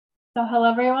So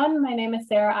hello everyone, my name is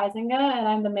Sarah Eisinga and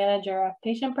I'm the Manager of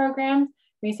Patient Programs,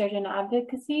 Research and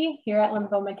Advocacy here at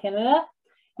Lymphoma Canada.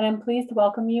 And I'm pleased to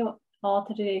welcome you all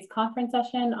to today's conference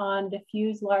session on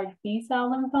diffuse large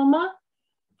B-cell lymphoma.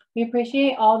 We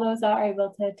appreciate all those that are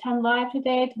able to attend live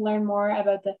today to learn more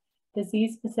about the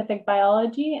disease-specific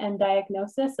biology and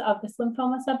diagnosis of this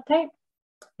lymphoma subtype.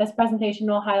 This presentation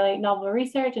will highlight novel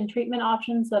research and treatment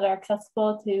options that are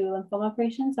accessible to lymphoma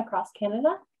patients across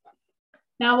Canada.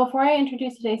 Now, before I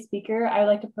introduce today's speaker, I would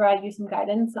like to provide you some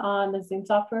guidance on the Zoom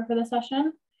software for the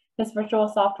session. This virtual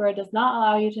software does not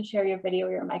allow you to share your video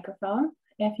or your microphone.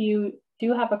 If you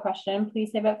do have a question,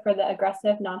 please save it for the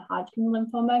aggressive non-Hodgkin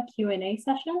lymphoma Q&A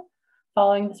session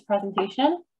following this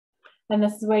presentation. And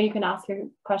this is where you can ask your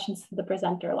questions to the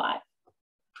presenter live.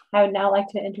 I would now like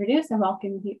to introduce and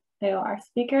welcome you to our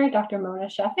speaker, Dr. Mona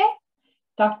Shafey.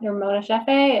 Dr. Mona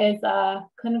Shafey is a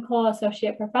clinical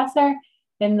associate professor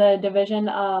in the Division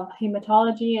of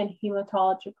Hematology and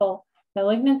Hematological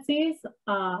Malignancies,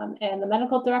 and the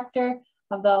medical director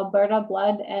of the Alberta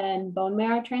Blood and Bone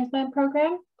Marrow Transplant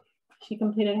Program. She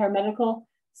completed her medical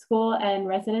school and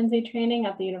residency training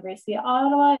at the University of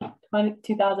Ottawa in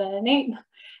 2008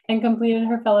 and completed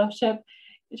her fellowship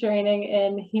training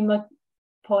in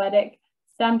hematopoietic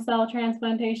stem cell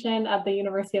transplantation at the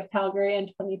University of Calgary in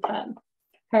 2010.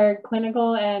 Her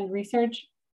clinical and research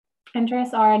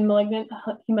interests are in malignant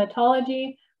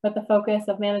hematology with the focus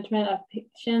of management of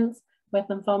patients with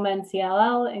lymphoma and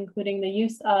CLL, including the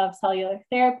use of cellular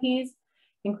therapies,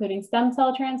 including stem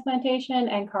cell transplantation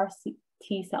and CAR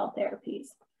T cell therapies,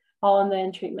 all in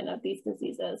the treatment of these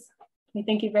diseases. We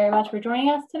thank you very much for joining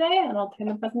us today, and I'll turn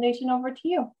the presentation over to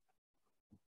you.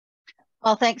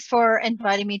 Well, thanks for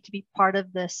inviting me to be part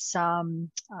of this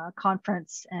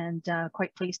conference, and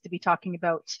quite pleased to be talking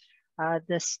about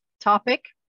this topic.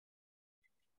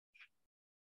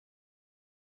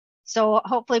 So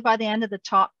hopefully by the end of the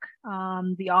talk,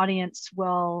 the audience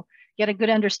will get a good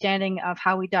understanding of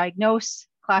how we diagnose,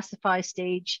 classify,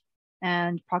 stage,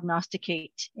 and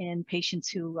prognosticate in patients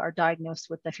who are diagnosed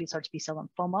with diffuse large B-cell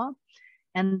lymphoma.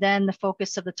 And then the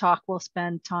focus of the talk will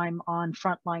spend time on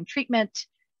frontline treatment,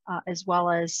 as well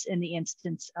as in the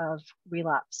instance of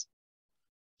relapse.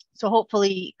 So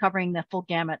hopefully covering the full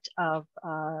gamut of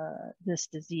this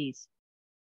disease.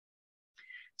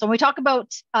 So when we talk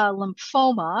about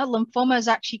lymphoma is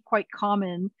actually quite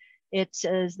common. It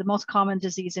is the most common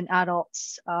disease in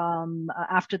adults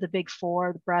after the big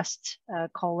four: the breast,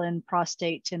 colon,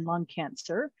 prostate, and lung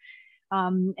cancer.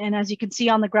 And as you can see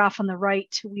on the graph on the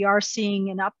right, we are seeing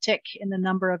an uptick in the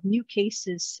number of new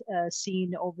cases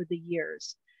seen over the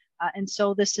years. And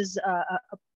so this is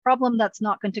a problem that's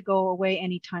not going to go away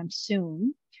anytime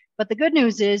soon. But the good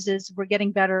news is we're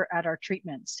getting better at our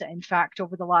treatments. In fact,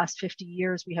 over the last 50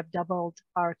 years, we have doubled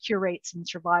our cure rates and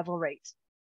survival rates.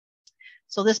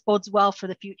 So this bodes well for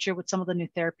the future with some of the new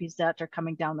therapies that are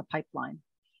coming down the pipeline.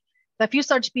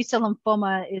 Diffuse large B-cell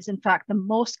lymphoma is in fact the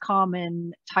most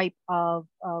common type of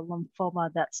lymphoma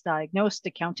that's diagnosed,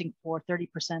 accounting for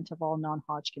 30% of all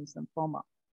non-Hodgkin's lymphoma.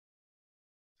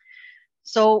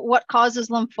 So what causes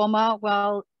lymphoma?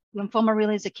 Well, lymphoma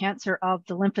really is a cancer of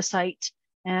the lymphocyte.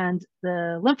 And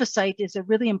the lymphocyte is a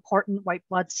really important white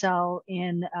blood cell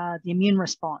in the immune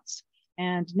response.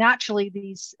 And naturally,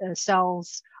 these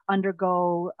cells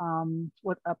undergo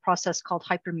a process called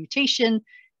hypermutation,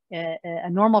 a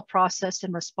normal process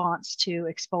in response to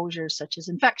exposures such as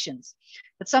infections.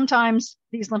 But sometimes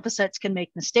these lymphocytes can make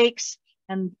mistakes,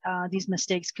 and these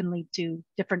mistakes can lead to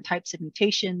different types of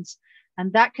mutations.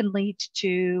 And that can lead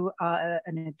to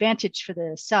an advantage for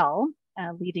the cell,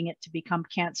 leading it to become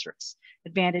cancerous.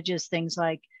 Advantages, things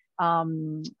like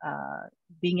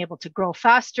being able to grow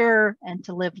faster and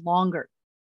to live longer.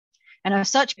 And as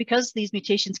such, because these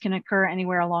mutations can occur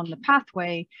anywhere along the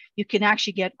pathway, you can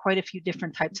actually get quite a few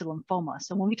different types of lymphoma.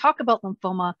 So when we talk about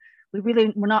lymphoma,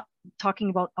 we're not talking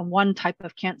about a one type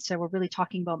of cancer. We're really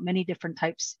talking about many different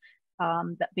types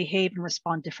that behave and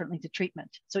respond differently to treatment.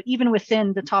 So even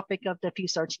within the topic of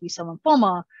diffuse large B-cell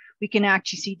lymphoma, we can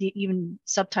actually see even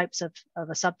subtypes of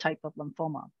a subtype of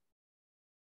lymphoma.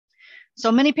 So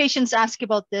many patients ask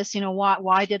about this,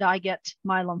 why did I get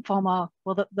my lymphoma?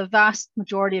 Well, the vast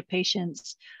majority of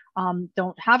patients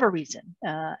don't have a reason.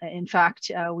 In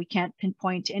fact, we can't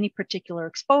pinpoint any particular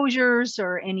exposures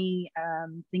or any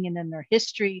thing in their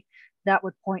history that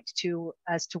would point to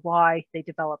as to why they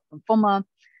developed lymphoma.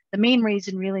 The main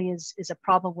reason really is a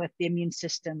problem with the immune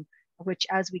system, which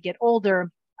as we get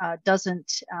older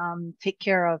doesn't take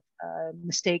care of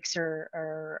mistakes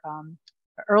or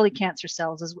early cancer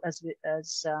cells as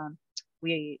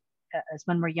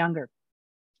when we're younger.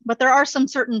 But there are some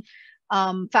certain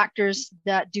factors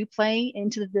that do play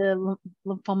into the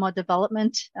lymphoma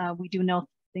development. We do know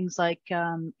things like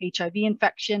HIV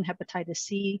infection, hepatitis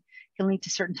C can lead to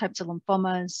certain types of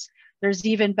lymphomas. There's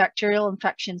even bacterial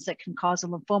infections that can cause a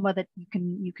lymphoma that you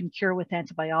can cure with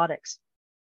antibiotics.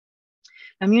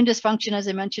 Immune dysfunction, as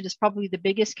I mentioned, is probably the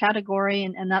biggest category,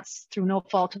 and that's through no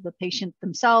fault of the patient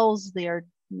themselves. They are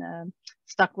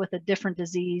stuck with a different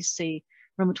disease, say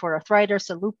rheumatoid arthritis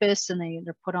or lupus, and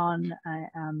they're put on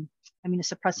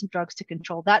immunosuppressant drugs to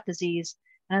control that disease.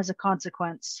 And as a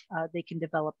consequence, they can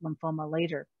develop lymphoma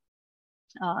later.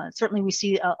 Certainly, we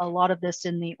see a lot of this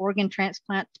in the organ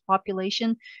transplant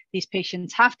population. These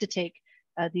patients have to take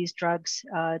these drugs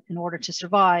in order to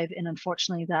survive, and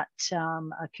unfortunately, that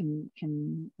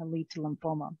can lead to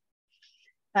lymphoma.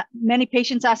 Many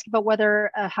patients ask about whether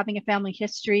having a family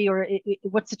history or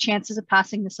what's the chances of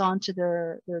passing this on to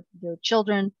their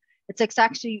children. It's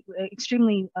actually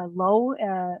extremely low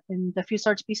in diffuse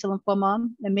large B-cell lymphoma,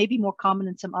 and maybe more common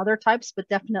in some other types, but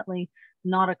definitely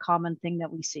not a common thing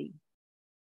that we see.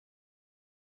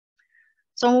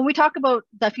 So when we talk about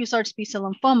diffuse large B-cell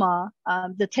lymphoma,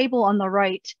 the table on the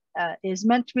right is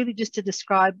meant really just to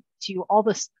describe to you all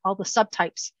the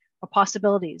subtypes or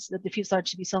possibilities that diffuse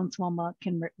large B-cell lymphoma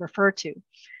can refer to.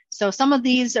 So some of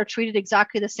these are treated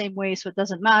exactly the same way, so it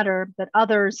doesn't matter, but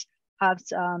others have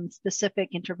specific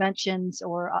interventions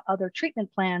or other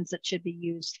treatment plans that should be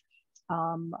used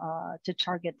to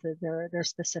target their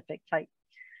specific type.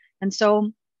 And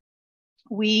so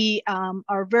we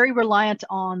are very reliant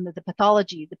on the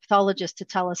pathology, the pathologist, to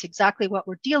tell us exactly what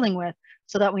we're dealing with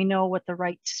so that we know what the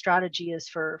right strategy is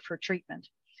for treatment.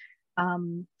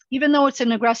 Even though it's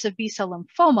an aggressive B-cell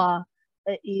lymphoma,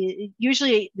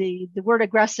 usually the word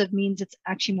aggressive means it's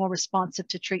actually more responsive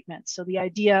to treatment. So the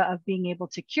idea of being able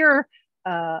to cure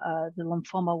the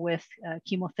lymphoma with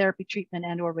chemotherapy treatment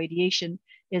and or radiation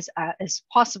is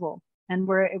possible. And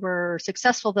we're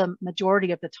successful the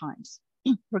majority of the times,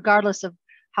 regardless of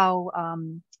how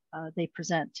they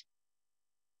present.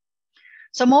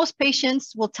 So most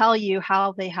patients will tell you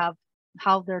how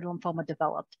their lymphoma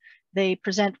developed. They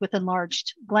present with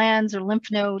enlarged glands or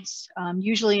lymph nodes,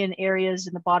 usually in areas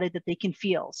in the body that they can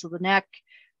feel. So the neck,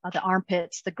 the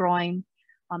armpits, the groin,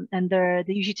 and they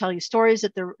usually tell you stories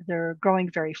that they're growing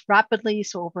very rapidly,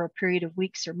 so over a period of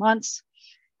weeks or months.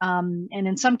 And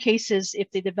in some cases,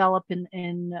 if they develop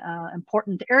in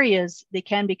important areas, they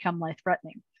can become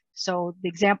life-threatening. So the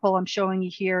example I'm showing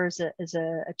you here is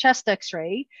a chest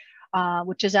X-ray,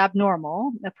 which is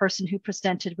abnormal, a person who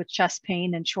presented with chest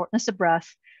pain and shortness of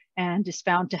breath and is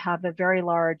found to have a very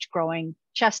large growing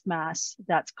chest mass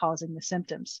that's causing the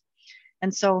symptoms.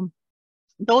 And so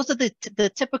those are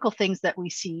the typical things that we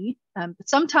see. But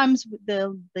sometimes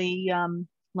the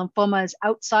lymphoma is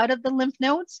outside of the lymph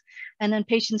nodes, and then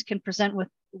patients can present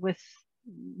with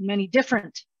many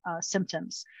different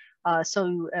symptoms.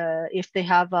 So if they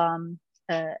have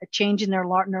a change in their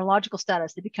neurological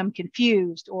status, they become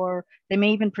confused, or they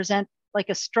may even present like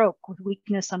a stroke with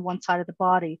weakness on one side of the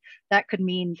body. That could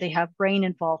mean they have brain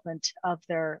involvement of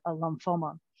their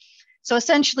lymphoma. So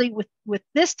essentially with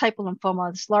this type of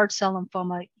lymphoma, this large cell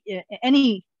lymphoma,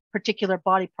 any particular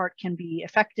body part can be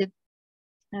affected.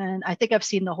 And I think I've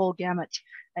seen the whole gamut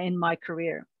in my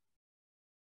career.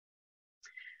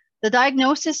 The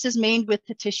diagnosis is made with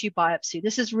the tissue biopsy.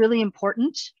 This is really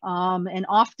important, and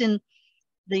often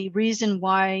the reason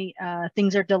why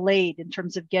things are delayed in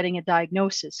terms of getting a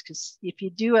diagnosis, because if you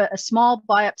do a small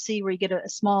biopsy where you get a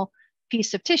small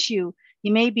piece of tissue,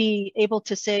 you may be able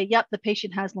to say, yep, the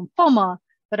patient has lymphoma,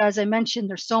 but as I mentioned,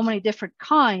 there's so many different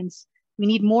kinds. We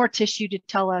need more tissue to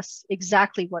tell us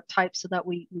exactly what type so that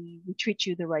we treat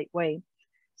you the right way.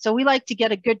 So we like to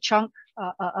get a good chunk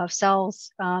of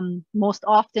cells. Most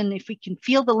often, if we can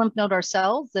feel the lymph node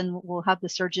ourselves, then we'll have the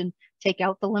surgeon take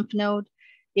out the lymph node.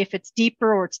 If it's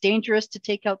deeper or it's dangerous to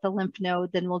take out the lymph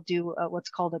node, then we'll do what's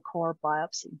called a core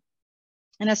biopsy.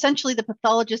 And essentially, the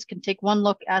pathologist can take one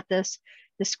look at this,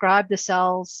 describe the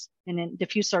cells. And in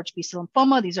diffuse large B-cell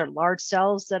lymphoma, these are large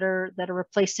cells that are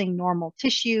replacing normal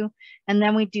tissue. And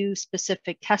then we do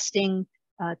specific testing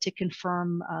to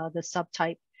confirm the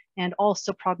subtype and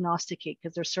also prognosticate,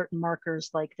 because there's certain markers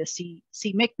like the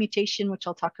c-MYC mutation, which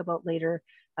I'll talk about later,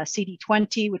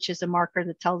 CD20, which is a marker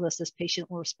that tells us this patient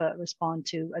will respond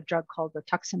to a drug called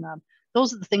rituximab.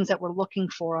 Those are the things that we're looking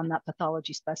for on that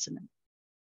pathology specimen.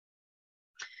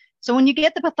 So when you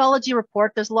get the pathology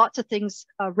report, there's lots of things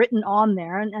written on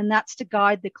there, and that's to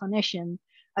guide the clinician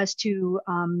as to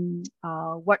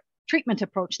what treatment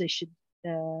approach they should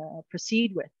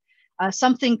proceed with.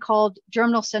 Something called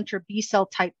germinal center B-cell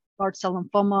type large cell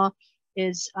lymphoma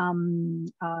is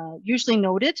usually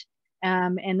noted,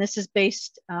 And this is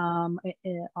based on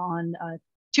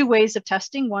 2 ways of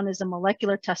testing. One is a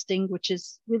molecular testing, which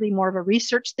is really more of a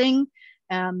research thing.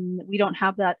 We don't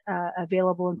have that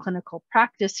available in clinical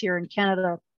practice here in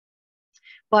Canada.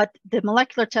 But the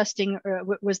molecular testing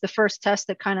was the first test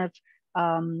that kind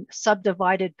of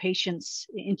subdivided patients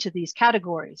into these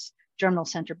categories: germinal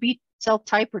center B cell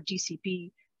type, or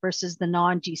GCB, versus the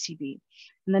non-GCB.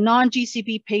 And the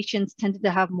non-GCB patients tended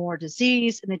to have more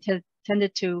disease, and they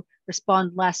tended to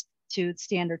respond less to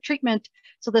standard treatment.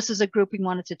 So this is a group we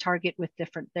wanted to target with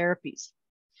different therapies.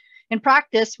 In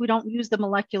practice, we don't use the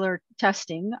molecular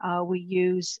testing. We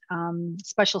use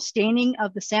special staining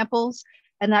of the samples,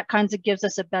 and that kind of gives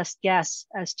us a best guess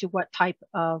as to what type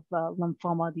of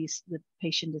lymphoma the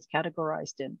patient is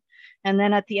categorized in. And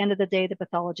then at the end of the day, the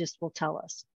pathologist will tell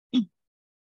us.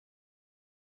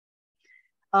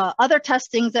 Other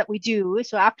testings that we do,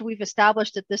 so after we've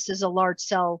established that this is a large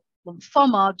cell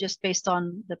lymphoma, just based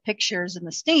on the pictures and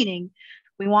the staining,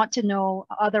 we want to know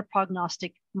other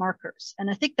prognostic markers. And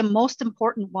I think the most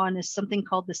important one is something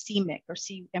called the CMYC, or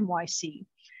CMYC.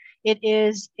 It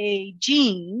is a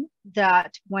gene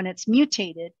that, when it's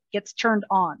mutated, gets turned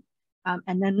on.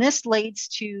 And then this leads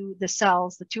to the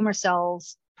cells, the tumor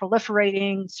cells,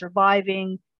 proliferating,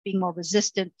 surviving, being more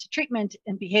resistant to treatment,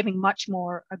 and behaving much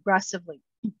more aggressively.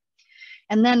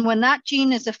 And then when that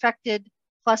gene is affected,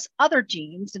 plus other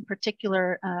genes, in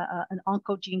particular an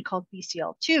oncogene called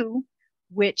BCL2,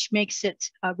 which makes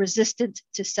it resistant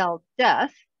to cell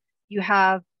death, you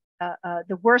have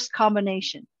the worst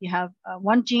combination. You have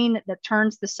one gene that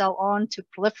turns the cell on to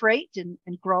proliferate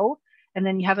and grow, and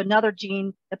then you have another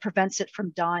gene that prevents it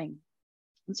from dying.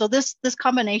 And so this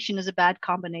combination is a bad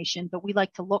combination, but we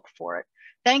like to look for it.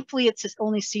 Thankfully, it's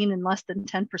only seen in less than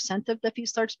 10% of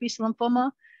diffuse large B-cell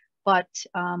lymphoma, but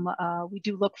we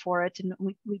do look for it, and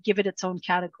we give it its own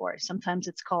category. Sometimes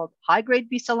it's called high-grade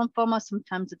B-cell lymphoma,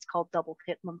 sometimes it's called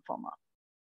double-hit lymphoma.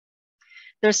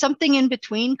 There's something in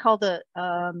between called a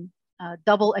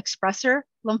double expressor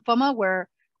lymphoma, where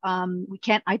we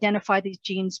can't identify these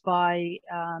genes by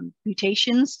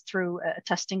mutations through a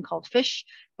testing called FISH,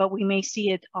 but we may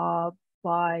see it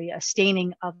by a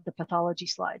staining of the pathology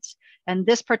slides. And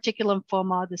this particular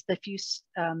lymphoma, this diffuse,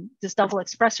 this double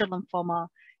expressor lymphoma,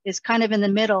 is kind of in the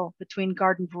middle between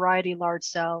garden variety large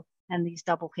cell and these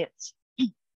double hits.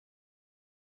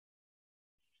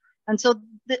 And so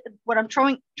what I'm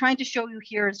trying to show you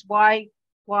here is why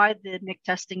the MYC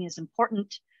testing is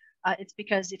important. It's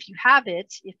because if you have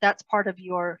it, if that's part of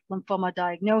your lymphoma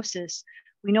diagnosis,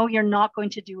 we know you're not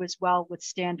going to do as well with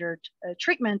standard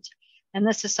treatment. And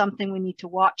this is something we need to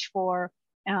watch for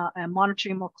and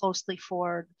monitoring more closely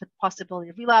for the possibility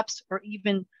of relapse, or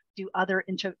even do other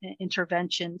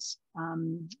interventions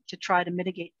to try to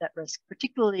mitigate that risk,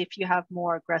 particularly if you have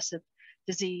more aggressive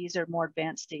disease or more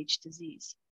advanced stage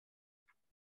disease.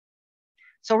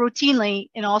 So routinely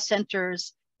in all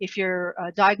centers, if you're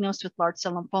diagnosed with large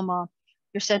cell lymphoma,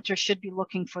 your center should be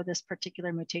looking for this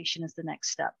particular mutation as the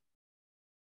next step.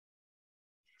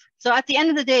 So at the end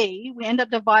of the day, we end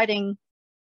up dividing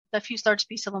diffuse large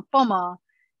B-cell lymphoma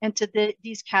into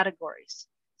these categories.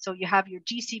 So you have your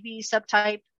GCB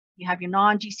subtype, you have your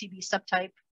non-GCB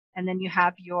subtype, and then you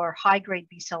have your high-grade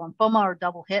B-cell lymphoma, or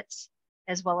double hits,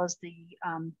 as well as the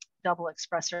double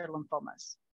expressor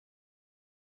lymphomas.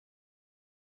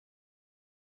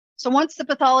 So once the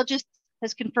pathologist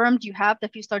has confirmed you have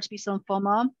diffuse large B-cell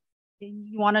lymphoma,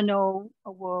 you want to know,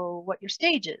 well, what your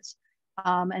stage is.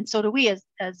 And so do we as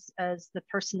the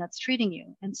person that's treating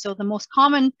you. And so the most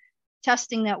common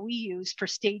testing that we use for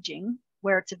staging,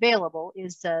 where it's available,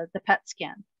 is the PET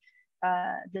scan.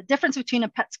 The difference between a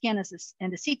PET scan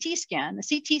and a CT scan, the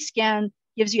CT scan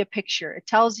gives you a picture. It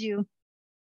tells you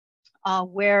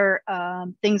where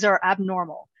things are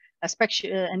abnormal,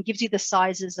 especially, and gives you the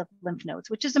sizes of lymph nodes,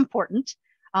 which is important,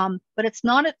 but it's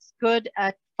not as good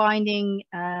at finding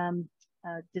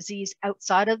disease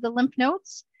outside of the lymph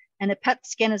nodes. And a PET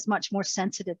scan is much more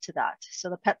sensitive to that. So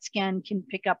the PET scan can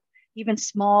pick up even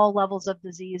small levels of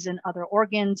disease in other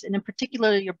organs, and in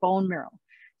particular your bone marrow.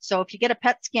 So if you get a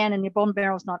PET scan and your bone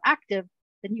marrow is not active,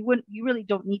 then you really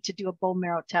don't need to do a bone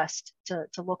marrow test to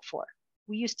look for it.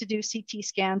 We used to do CT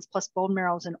scans plus bone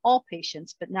marrows in all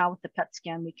patients, but now with the PET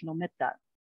scan, we can omit that.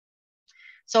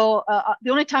 So the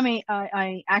only time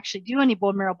I actually do any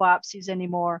bone marrow biopsies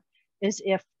anymore is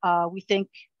if we think,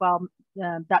 well,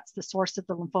 that's the source of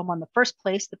the lymphoma in the first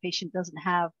place. The patient doesn't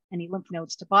have any lymph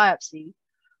nodes to biopsy,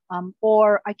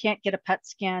 or I can't get a PET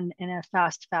scan in a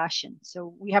fast fashion.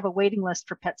 So we have a waiting list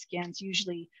for PET scans,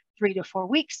 usually 3 to 4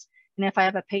 weeks. And if I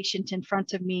have a patient in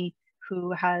front of me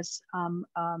who has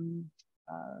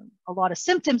a lot of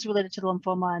symptoms related to the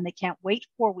lymphoma and they can't wait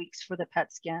 4 weeks for the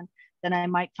PET scan, then I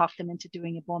might talk them into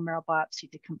doing a bone marrow biopsy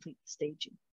to complete the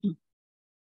staging.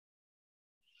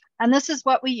 And this is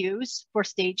what we use for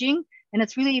staging, and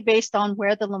it's really based on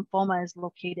where the lymphoma is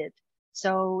located.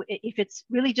 So if it's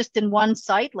really just in one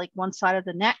site, like one side of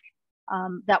the neck,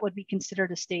 that would be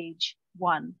considered a stage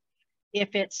 1.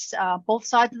 If it's both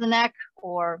sides of the neck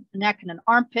or neck and an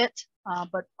armpit,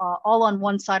 but all on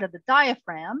one side of the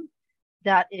diaphragm,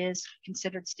 that is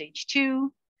considered stage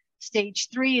 2. Stage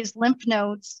 3 is lymph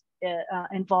nodes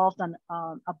involved on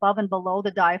above and below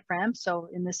the diaphragm. So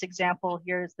in this example,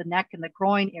 here is the neck and the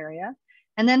groin area.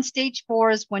 And then stage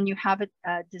 4 is when you have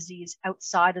a disease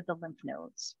outside of the lymph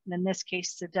nodes. And in this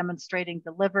case, they're demonstrating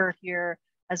the liver here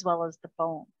as well as the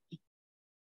bone.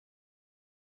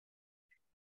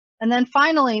 And then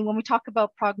finally, when we talk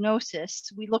about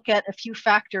prognosis, we look at a few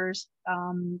factors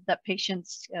that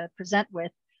patients present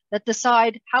with that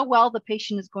decide how well the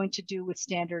patient is going to do with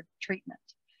standard treatment.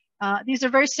 These are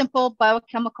very simple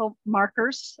biochemical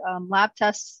markers, lab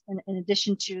tests, in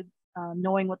addition to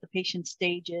knowing what the patient's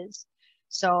stage is.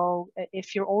 So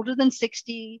if you're older than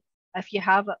 60, if you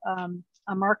have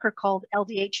a marker called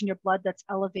LDH in your blood that's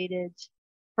elevated,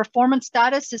 performance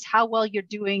status is how well you're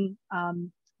doing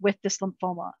with this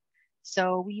lymphoma.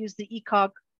 So we use the ECOG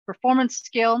performance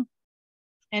scale.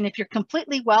 And if you're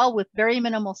completely well with very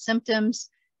minimal symptoms,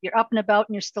 you're up and about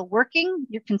and you're still working,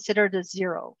 you're considered a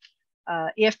 0.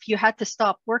 If you had to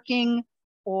stop working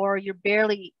or you're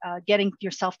barely getting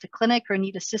yourself to clinic or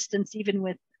need assistance even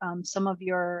with some of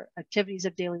your activities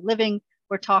of daily living,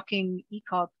 we're talking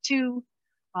ECOG 2.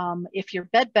 If you're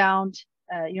bedbound,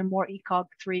 you're more ECOG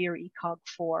 3 or ECOG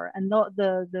 4. And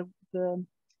the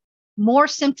more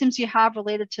symptoms you have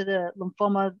related to the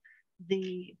lymphoma,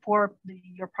 the poorer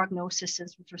your prognosis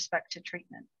is with respect to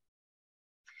treatment.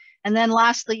 And then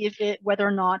lastly, whether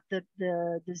or not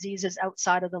the disease is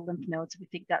outside of the lymph nodes, we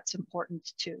think that's important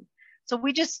too. So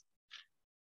we just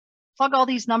plug all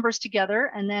these numbers together,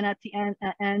 and then at the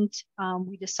end,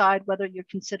 we decide whether you're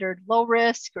considered low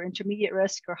risk or intermediate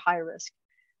risk or high risk.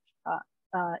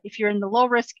 If you're in the low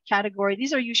risk category,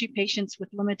 these are usually patients with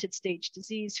limited stage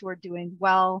disease who are doing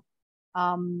well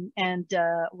and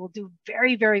will do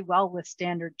very, very well with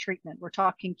standard treatment. We're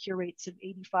talking cure rates of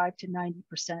 85 to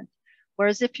 90%.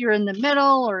 Whereas if you're in the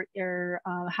middle or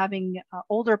having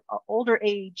older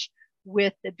age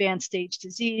with advanced stage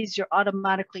disease, you're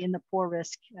automatically in the poor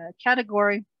risk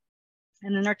category.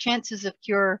 And then our chances of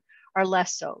cure are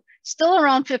less so. Still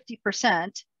around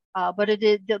 50%, but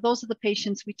those are the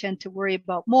patients we tend to worry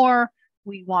about more.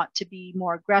 We want to be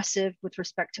more aggressive with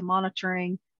respect to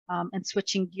monitoring and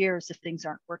switching gears if things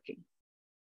aren't working.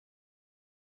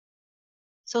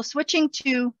 So switching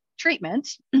to treatment,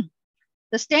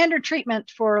 the standard treatment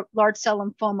for large cell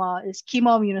lymphoma is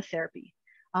chemoimmunotherapy.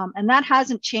 And that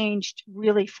hasn't changed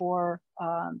really for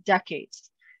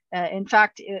decades. In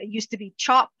fact, it used to be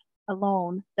CHOP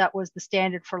alone that was the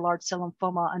standard for large cell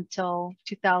lymphoma until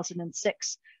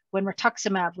 2006, when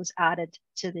rituximab was added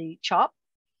to the CHOP.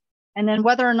 And then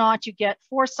whether or not you get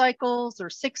 4 cycles or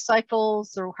 6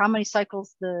 cycles or how many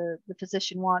cycles the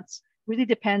physician wants really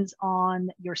depends on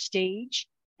your stage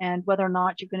and whether or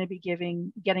not you're going to be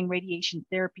getting radiation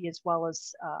therapy as well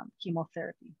as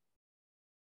chemotherapy.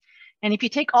 And if you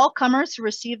take all comers who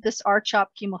receive this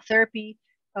R-CHOP chemotherapy,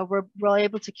 we're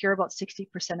able to cure about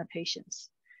 60% of patients.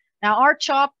 Now,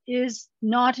 R-CHOP is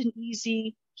not an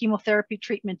easy chemotherapy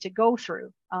treatment to go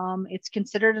through. It's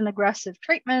considered an aggressive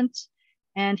treatment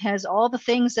and has all the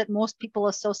things that most people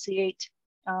associate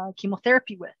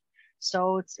chemotherapy with.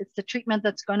 So it's the treatment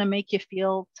that's going to make you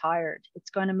feel tired. It's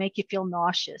going to make you feel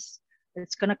nauseous.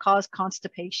 It's going to cause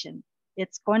constipation.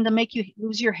 It's going to make you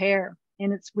lose your hair,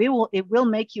 and it will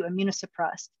make you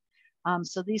immunosuppressed.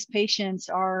 So these patients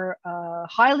are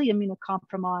highly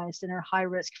immunocompromised and are high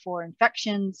risk for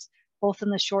infections, both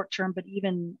in the short term, but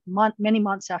even many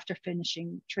months after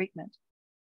finishing treatment.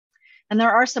 And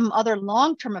there are some other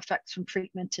long-term effects from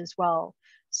treatment as well.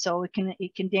 So it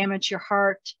can damage your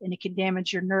heart and it can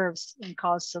damage your nerves and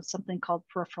cause something called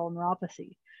peripheral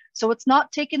neuropathy. So it's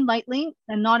not taken lightly,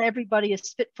 and not everybody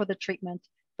is fit for the treatment,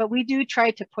 but we do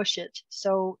try to push it.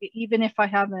 So even if I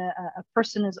have a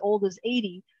person as old as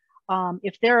 80,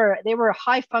 if they were a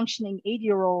high-functioning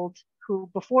 80-year-old who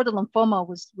before the lymphoma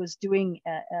was doing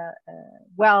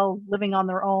well, living on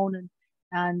their own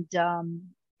and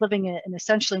living an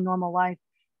essentially normal life,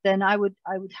 then I would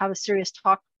have a serious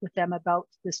talk with them about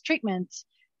this treatment,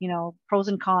 pros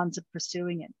and cons of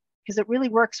pursuing it, because it really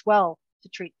works well to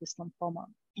treat this lymphoma.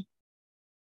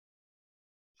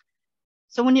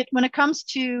 So when it comes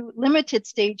to limited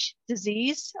stage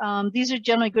disease, these are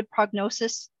generally good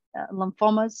prognosis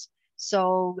lymphomas.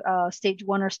 So stage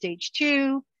 1 or stage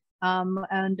 2.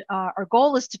 And our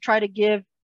goal is to try to give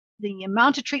the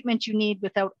amount of treatment you need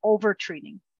without over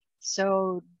treating.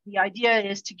 So the idea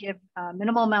is to give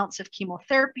minimal amounts of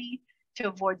chemotherapy to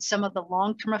avoid some of the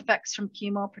long-term effects from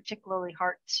chemo, particularly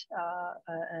heart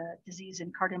disease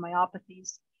and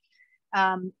cardiomyopathies.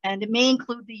 And it may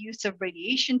include the use of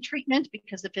radiation treatment,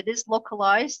 because if it is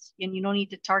localized and you don't need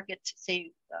to target,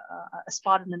 say, a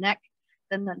spot in the neck,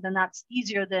 then that's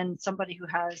easier than somebody who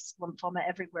has lymphoma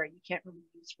everywhere. You can't really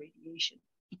use radiation.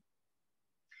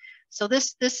 So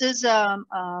this is a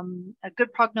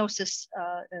good prognosis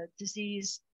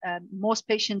disease. Most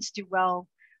patients do well.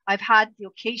 I've had the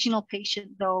occasional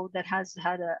patient, though, that has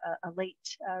had a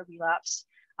late relapse.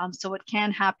 So it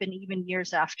can happen even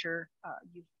years after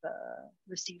you've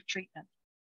received treatment.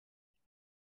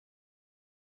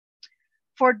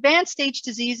 For advanced stage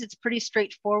disease, it's pretty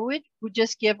straightforward. We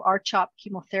just give R-CHOP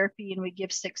chemotherapy and we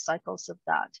give 6 cycles of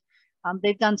that.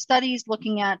 They've done studies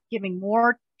looking at giving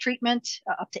more treatment,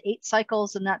 up to 8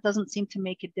 cycles, and that doesn't seem to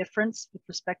make a difference with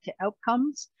respect to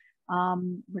outcomes,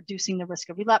 reducing the risk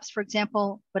of relapse, for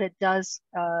example, but it does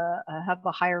have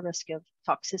a higher risk of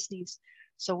toxicities.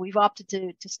 So we've opted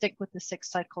to stick with the 6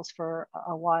 cycles for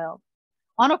a while.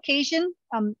 On occasion,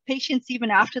 patients,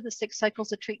 even after the 6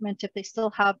 cycles of treatment, if they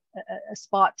still have a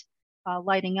spot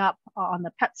lighting up on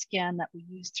the PET scan that we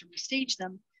use to restage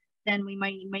them, then we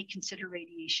may consider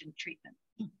radiation treatment.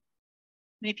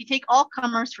 If you take all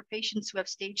comers for patients who have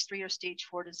stage 3 or stage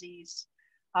 4 disease,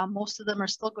 most of them are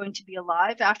still going to be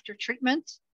alive after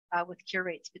treatment, with cure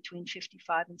rates between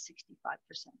 55 and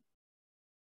 65%.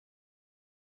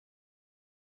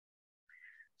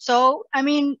 So, I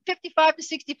mean, 55 to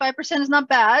 65% is not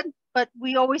bad, but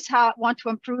we always want to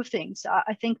improve things.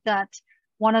 I think that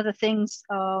one of the things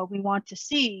we want to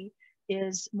see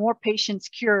is more patients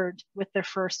cured with their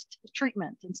first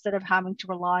treatment instead of having to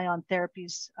rely on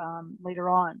therapies later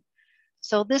on.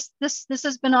 So this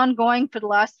has been ongoing for the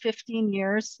last 15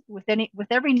 years. With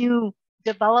every new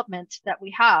development that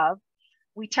we have,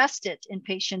 we test it in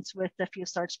patients with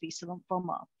diffuse large B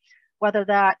lymphoma, whether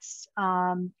that's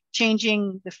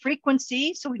changing the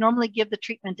frequency. So we normally give the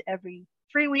treatment every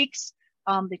 3 weeks.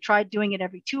 They tried doing it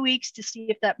every 2 weeks to see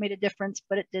if that made a difference,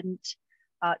 but it didn't.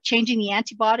 Changing the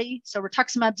antibody. So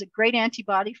rituximab is a great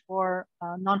antibody for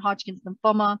non-Hodgkin's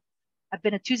lymphoma.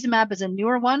 Obinutuzumab is a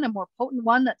newer one, a more potent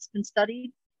one that's been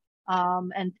studied.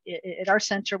 And at our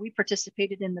center, we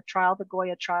participated in the trial, the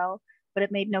Goya trial, but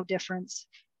it made no difference.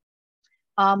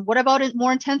 What about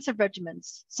more intensive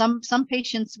regimens? Some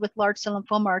patients with large cell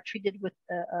lymphoma are treated with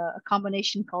a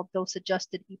combination called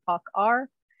dose-adjusted EPOCH-R.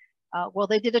 Well,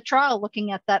 they did a trial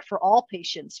looking at that for all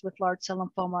patients with large cell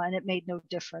lymphoma, and it made no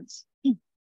difference.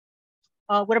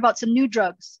 What about some new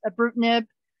drugs? Ibrutinib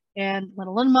and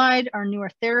lenalidomide are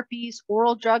newer therapies,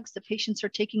 oral drugs that patients are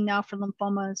taking now for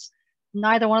lymphomas.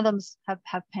 Neither one of them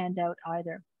have panned out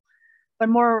either. But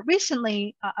more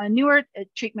recently, a newer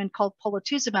treatment called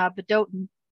polatuzumab vedotin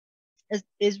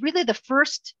is really the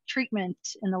first treatment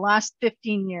in the last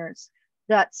 15 years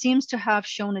that seems to have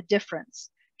shown a difference.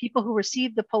 People who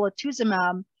received the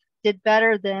polatuzumab did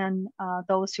better than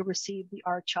those who received the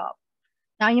R-CHOP.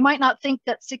 Now, you might not think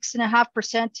that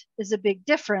 6.5% is a big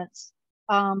difference,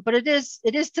 but it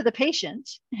is to the patient,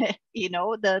 you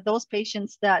know, those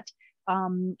patients that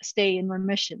stay in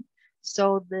remission.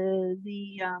 So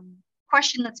the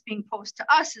question that's being posed to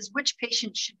us is which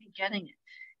patient should be getting it?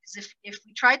 Because if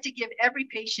we tried to give every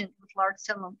patient with large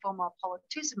cell lymphoma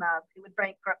polatuzumab, it would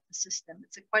bankrupt the system.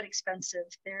 It's a quite expensive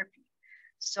therapy.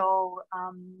 So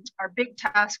our big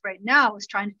task right now is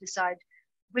trying to decide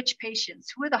which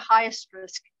patients, who are the highest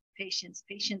risk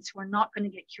patients who are not going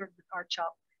to get cured with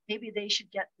R-CHOP. Maybe they should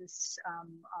get this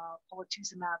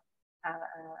polatuzumab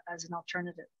as an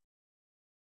alternative.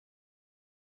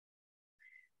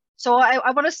 So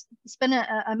I want to spend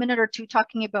a minute or two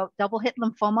talking about double hit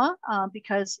lymphoma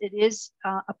because it is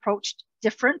approached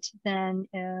different than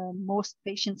most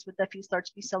patients with diffuse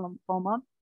large B-cell lymphoma.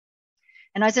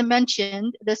 And as I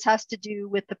mentioned, this has to do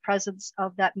with the presence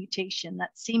of that mutation, that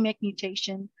c-MYC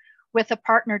mutation with a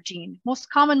partner gene. Most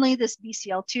commonly this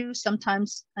BCL2,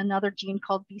 sometimes another gene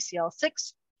called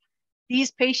BCL6.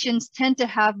 These patients tend to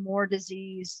have more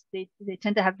disease. They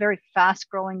tend to have very fast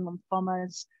growing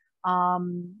lymphomas,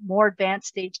 more advanced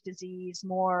stage disease,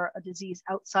 more a disease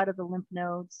outside of the lymph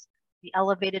nodes, the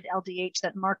elevated LDH,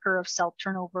 that marker of cell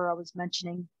turnover I was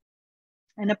mentioning,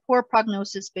 and a poor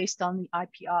prognosis based on the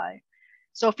IPI.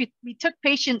 So if we took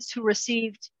patients who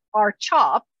received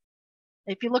R-CHOP,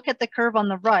 if you look at the curve on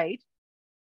the right,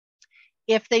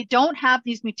 If they don't have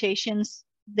these mutations,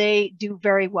 they do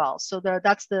very well. So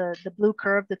that's the blue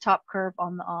curve, the top curve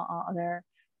on there,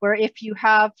 where if you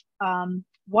have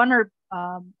one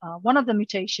of the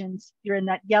mutations, you're in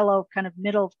that yellow kind of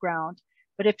middle ground.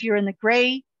 But if you're in the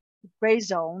gray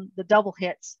zone, the double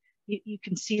hits, you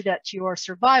can see that your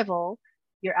survival,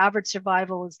 your average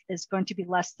survival is going to be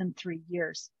less than 3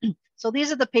 years. So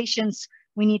these are the patients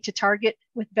we need to target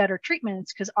with better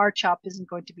treatments, because R-CHOP isn't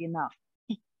going to be enough.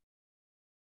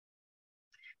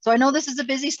 So I know this is a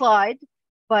busy slide,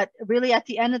 but really at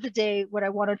the end of the day, what I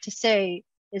wanted to say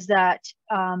is that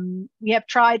we have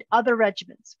tried other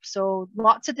regimens. So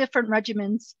lots of different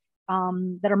regimens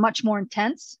that are much more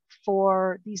intense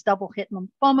for these double hit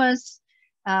lymphomas.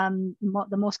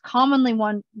 The most commonly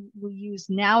one we use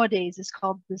nowadays is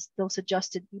called this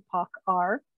dose-adjusted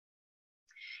EPOCH-R.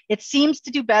 It seems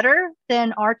to do better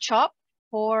than R-CHOP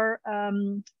for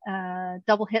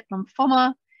double hit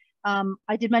lymphoma.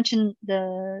 I did mention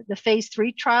the phase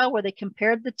 3 trial where they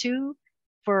compared the two.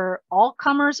 For all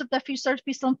comers of diffuse large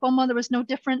B lymphoma, there was no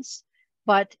difference,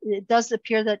 but it does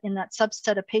appear that in that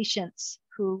subset of patients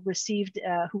who received,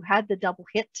 who had the double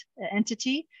hit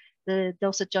entity, the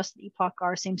dose-adjusted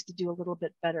EPOCH-R seems to do a little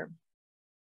bit better.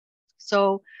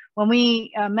 So when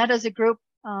we met as a group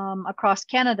across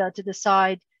Canada to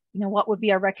decide, what would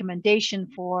be our recommendation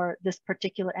for this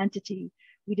particular entity,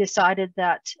 we decided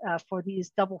that for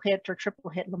these double hit or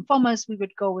triple hit lymphomas, we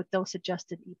would go with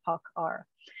dose-adjusted EPOCH-R.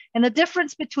 And the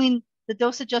difference between the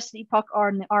dose-adjusted EPOCH-R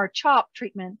and the R-CHOP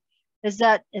treatment is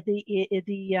that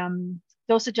the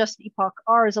dose-adjusted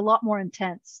EPOCH-R is a lot more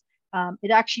intense.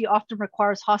 It actually often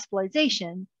requires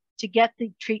hospitalization to get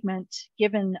the treatment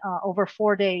given over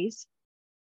 4 days.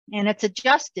 And it's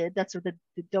adjusted, that's where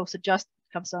the dose adjustment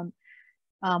comes on,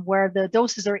 where the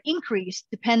doses are increased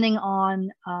depending on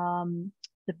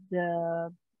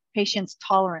the patient's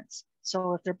tolerance.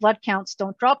 So if their blood counts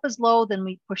don't drop as low, then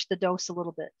we push the dose a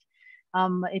little bit.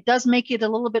 It does make it a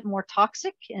little bit more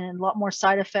toxic and a lot more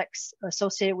side effects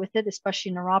associated with it,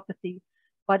 especially neuropathy,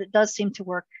 but it does seem to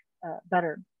work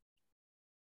better.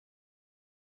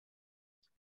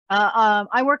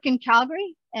 I work in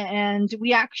Calgary, and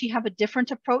we actually have a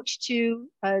different approach to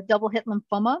double hit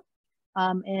lymphoma.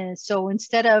 And so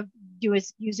instead of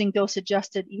using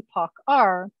dose-adjusted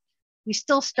EPOCH-R, we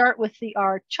still start with the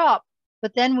R-CHOP,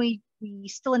 but then we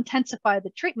still intensify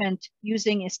the treatment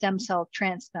using a stem cell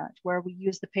transplant, where we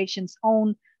use the patient's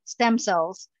own stem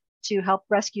cells to help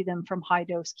rescue them from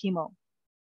high-dose chemo.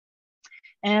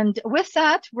 And with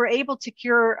that, we're able to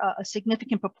cure a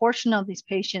significant proportion of these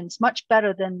patients much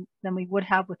better than we would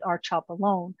have with R-CHOP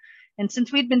alone. And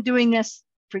since we've been doing this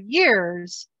for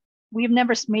years, we've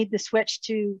never made the switch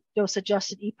to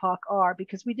dose-adjusted EPOCH-R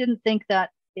because we didn't think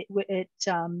that it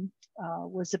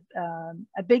was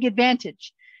a big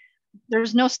advantage.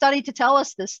 There's no study to tell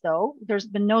us this, though. There's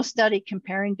been no study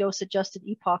comparing dose-adjusted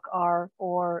EPOCH-R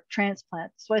or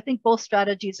transplant. So I think both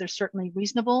strategies are certainly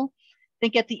reasonable. I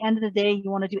think at the end of the day,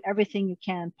 you want to do everything you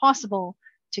can possible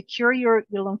to cure your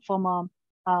lymphoma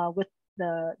with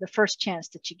the first chance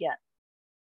that you get.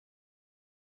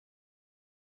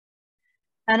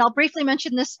 And I'll briefly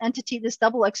mention this entity, this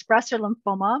double expressor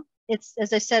lymphoma. It's,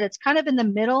 as I said, it's kind of in the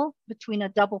middle between a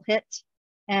double hit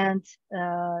and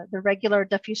the regular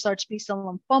diffuse large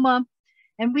B-cell lymphoma.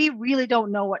 And we really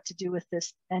don't know what to do with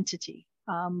this entity.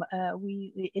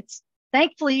 It's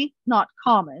thankfully not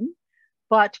common,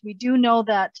 but we do know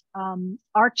that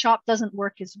R-CHOP doesn't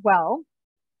work as well.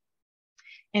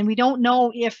 And we don't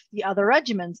know if the other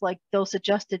regimens like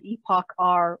dose-adjusted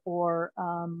EPOCH-R or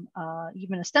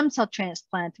even a stem cell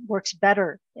transplant works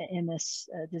better in this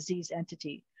disease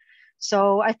entity.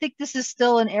 So I think this is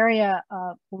still an area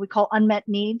what we call unmet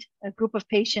need, a group of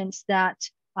patients that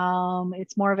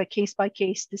it's more of a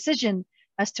case-by-case decision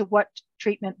as to what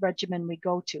treatment regimen we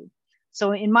go to.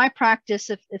 So in my practice,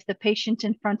 if the patient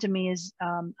in front of me is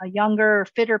a younger,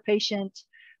 fitter patient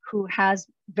who has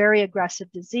very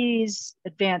aggressive disease,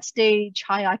 advanced stage,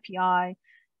 high IPI,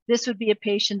 this would be a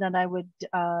patient that I would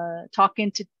talk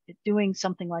into doing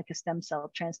something like a stem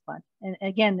cell transplant. And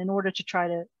again, in order to try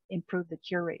to improve the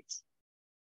cure rates.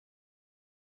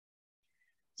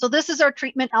 So this is our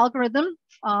treatment algorithm.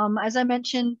 As I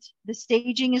mentioned, the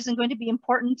staging isn't going to be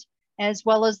important, as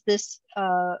well as this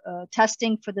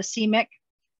testing for the c-MYC.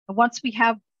 And once we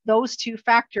have those two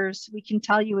factors, we can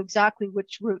tell you exactly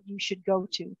which route you should go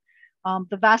to.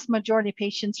 The vast majority of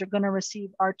patients are going to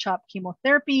receive R-CHOP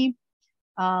chemotherapy.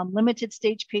 Limited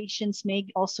stage patients may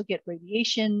also get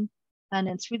radiation. And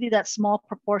it's really that small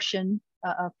proportion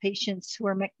of patients who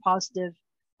are MYC positive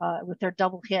with their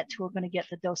double hit who are going to get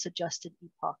the dose-adjusted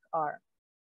EPOCH-R.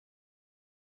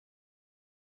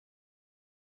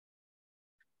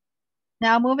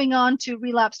 Now moving on to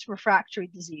relapsed refractory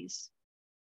disease.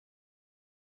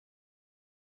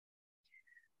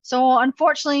 So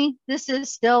unfortunately, this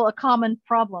is still a common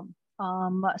problem.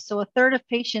 So a third of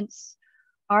patients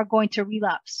are going to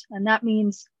relapse, and that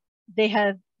means they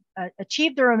have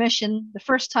achieved the remission the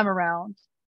first time around,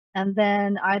 and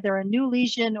then either a new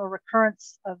lesion or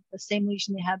recurrence of the same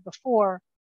lesion they had before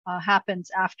happens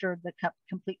after the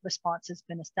complete response has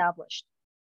been established.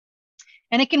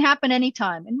 And it can happen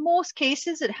anytime. In most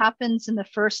cases, it happens in the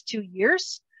first 2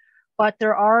 years, but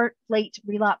there are late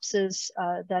relapses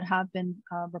that have been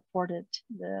reported.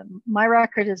 My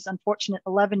record is unfortunate,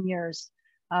 11 years.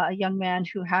 A young man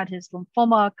who had his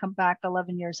lymphoma come back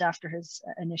 11 years after his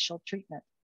initial treatment.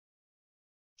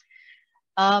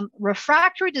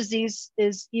 Refractory disease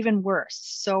is even worse.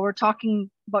 So we're talking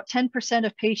about 10%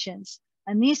 of patients,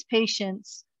 and these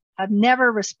patients have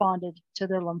never responded to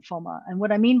their lymphoma. And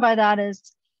what I mean by that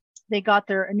is they got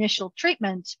their initial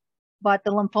treatment, but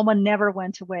the lymphoma never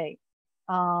went away.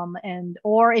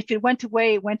 Or if it went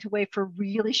away for a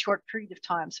really short period of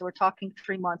time. So we're talking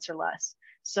 3 months or less.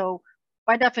 So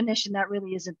by definition, that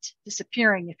really isn't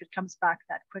disappearing if it comes back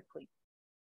that quickly.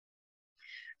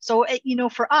 So, you know,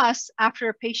 for us, after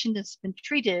a patient has been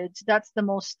treated, that's the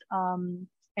most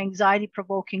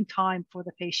anxiety-provoking time for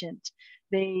the patient.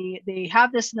 They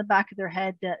have this in the back of their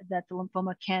head that the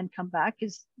lymphoma can come back,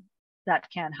 is that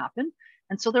can happen.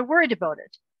 And so they're worried about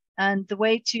it. And the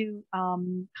way to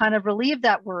kind of relieve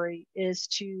that worry is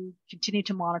to continue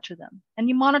to monitor them. And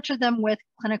you monitor them with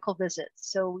clinical visits.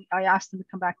 So I ask them to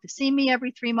come back to see me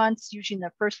every 3 months, usually in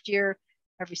the first year,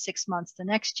 every 6 months the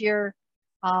next year.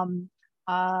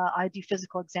 I do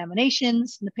physical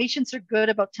examinations, and the patients are good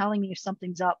about telling me if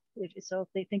something's up. So if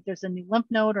they think there's a new lymph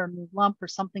node or a new lump or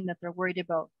something that they're worried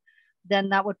about, then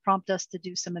that would prompt us to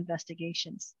do some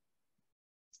investigations.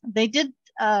 They did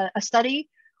a study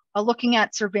looking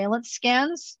at surveillance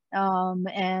scans,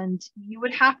 and you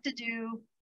would have to do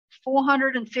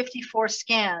 454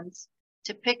 scans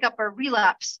to pick up a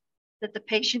relapse that the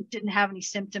patient didn't have any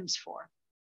symptoms for.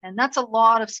 And that's a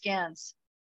lot of scans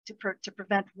to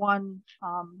prevent one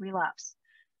relapse.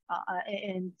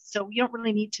 And so you don't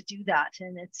really need to do that.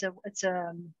 And it's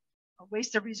a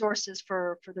waste of resources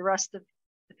for the rest of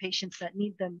the patients that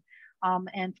need them.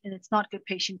 And it's not good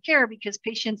patient care because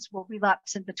patients will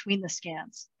relapse in between the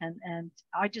scans. And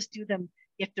I just do them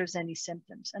if there's any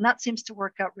symptoms. And that seems to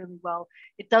work out really well.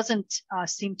 It doesn't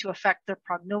seem to affect their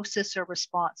prognosis or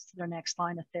response to their next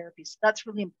line of therapy. So that's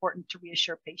really important to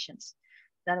reassure patients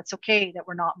that it's okay that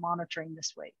we're not monitoring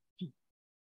this way.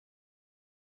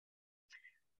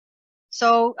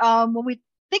 So when we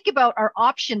think about our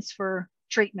options for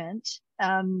treatment,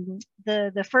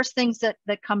 the first things that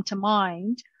come to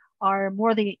mind are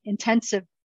more the intensive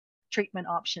treatment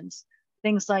options,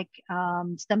 things like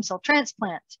stem cell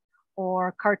transplant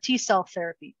or CAR T cell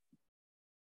therapy.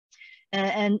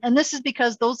 And this is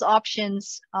because those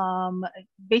options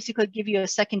basically give you a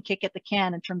second kick at the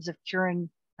can in terms of curing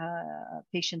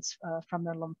patients from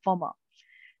their lymphoma.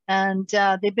 And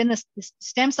they've been this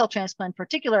stem cell transplant in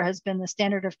particular has been the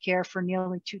standard of care for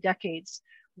nearly 2 decades,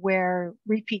 where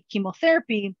repeat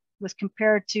chemotherapy was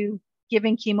compared to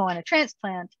giving chemo and a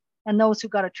transplant, and those who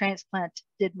got a transplant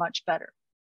did much better.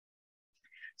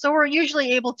 So we're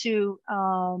usually able to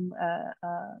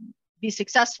be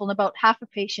successful in about half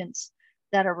of patients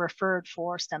that are referred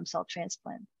for stem cell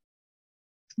transplant.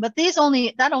 But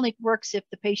that only works if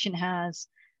the patient has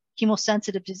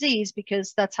chemosensitive disease,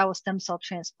 because that's how a stem cell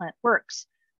transplant works.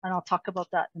 And I'll talk about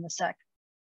that in a sec.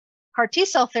 CAR T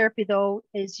cell therapy, though,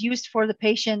 is used for the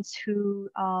patients who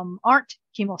aren't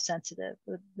chemosensitive,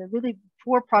 the really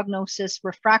poor prognosis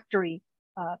refractory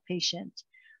patient,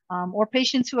 or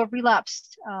patients who have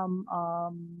relapsed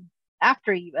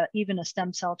after even a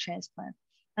stem cell transplant.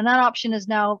 And that option is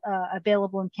now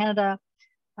available in Canada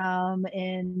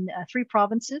in 3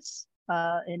 provinces,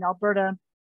 in Alberta,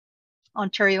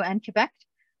 Ontario, and Quebec.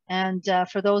 And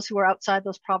for those who are outside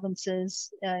those provinces,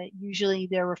 usually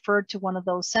they're referred to one of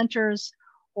those centers,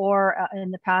 or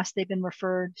in the past, they've been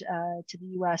referred to the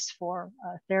US for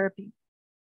therapy.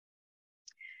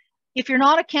 If you're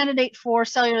not a candidate for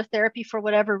cellular therapy for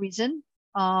whatever reason,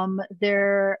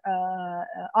 there are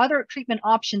other treatment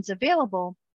options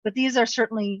available, but these are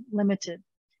certainly limited.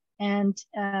 And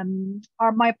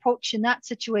my approach in that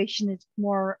situation is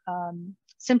more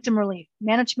symptom relief,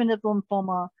 management of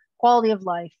lymphoma, quality of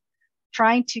life,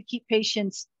 trying to keep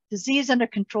patients' disease under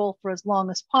control for as long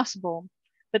as possible,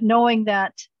 but knowing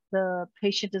that the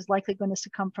patient is likely going to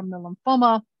succumb from the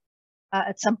lymphoma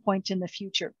at some point in the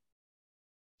future.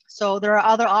 So there are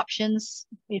other options.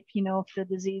 If the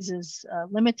disease is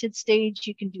limited stage,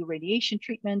 you can do radiation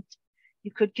treatment.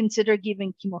 You could consider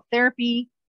giving chemotherapy,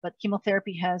 but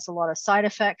chemotherapy has a lot of side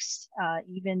effects,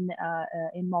 even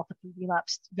in multiply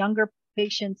relapsed younger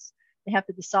patients. They have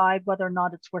to decide whether or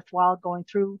not it's worthwhile going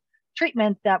through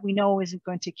treatment that we know isn't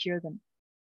going to cure them.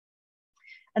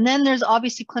 And then there's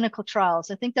obviously clinical trials.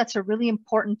 I think that's a really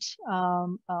important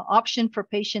option for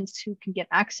patients who can get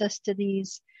access to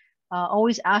these.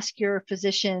 Always ask your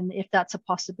physician if that's a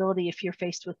possibility if you're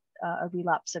faced with a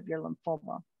relapse of your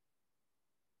lymphoma.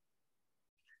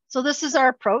 So this is our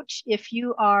approach. If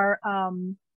you are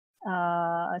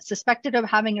suspected of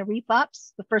having a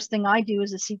relapse, the first thing I do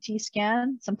is a CT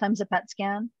scan, sometimes a PET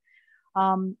scan.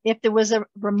 If there was a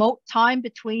remote time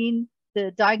between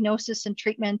the diagnosis and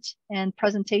treatment and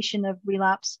presentation of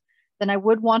relapse, then I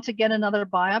would want to get another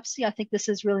biopsy. I think this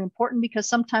is really important because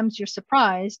sometimes you're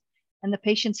surprised and the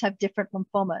patients have different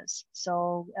lymphomas.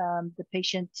 So the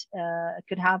patient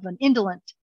could have an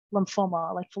indolent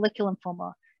lymphoma, like follicular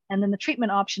lymphoma, and then the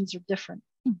treatment options are different.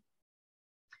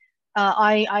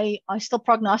 I still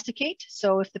prognosticate.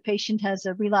 So if the patient has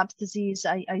a relapse disease,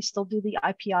 I still do the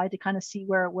IPI to kind of see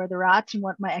where they're at and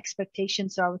what my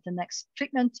expectations are with the next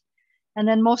treatment. And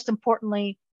then most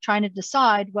importantly, trying to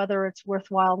decide whether it's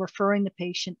worthwhile referring the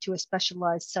patient to a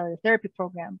specialized cellular therapy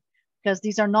program, because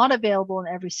these are not available in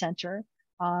every center.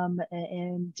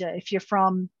 If you're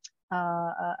from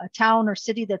a town or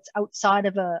city that's outside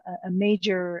of a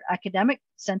major academic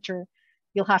center,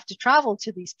 you'll have to travel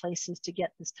to these places to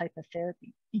get this type of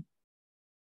therapy.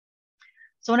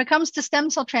 So when it comes to stem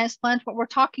cell transplant, what we're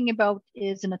talking about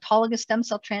is an autologous stem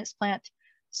cell transplant.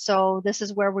 So this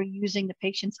is where we're using the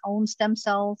patient's own stem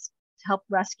cells to help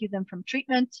rescue them from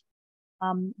treatment.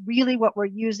 Really what we're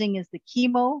using is the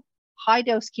chemo, high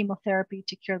dose chemotherapy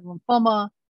to cure the lymphoma,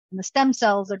 and the stem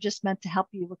cells are just meant to help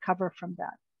you recover from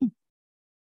that.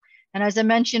 And as I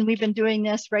mentioned, we've been doing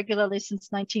this regularly since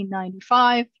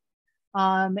 1995.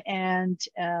 I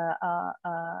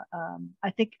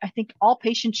think all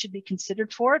patients should be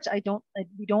considered for it.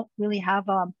 We don't really have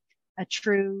a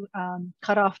true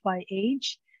cutoff by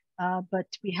age, but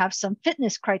we have some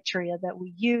fitness criteria that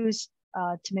we use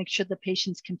to make sure the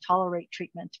patients can tolerate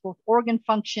treatment, both organ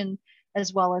function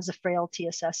as well as a frailty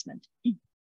assessment.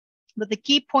 But the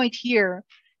key point here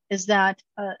is that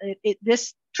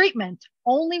this treatment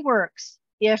only works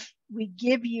if we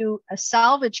give you a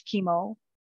salvage chemo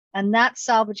and that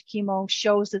salvage chemo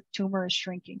shows that the tumor is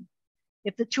shrinking.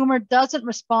 If the tumor doesn't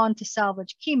respond to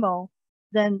salvage chemo,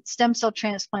 then stem cell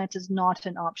transplant is not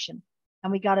an option,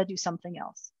 and we got to do something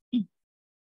else.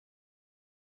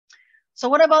 So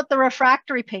what about the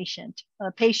refractory patient?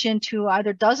 A patient who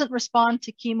either doesn't respond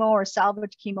to chemo or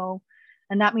salvage chemo,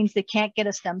 and that means they can't get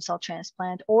a stem cell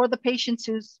transplant, or the patient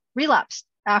who's relapsed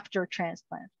after a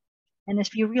transplant. And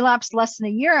if you relapse less than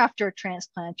a year after a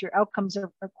transplant, your outcomes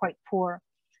are quite poor.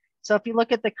 So if you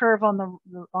look at the curve on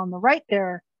the right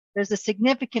there, there's a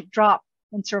significant drop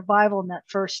in survival in that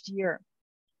first year.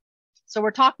 So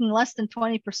we're talking less than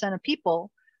 20% of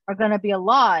people are going to be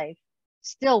alive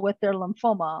still with their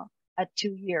lymphoma at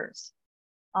 2 years.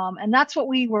 And that's what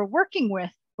we were working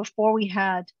with before we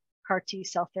had CAR T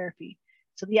cell therapy.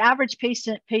 So the average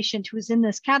patient who's in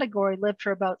this category lived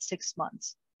for about 6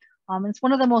 months. It's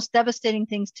one of the most devastating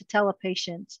things to tell a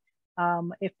patient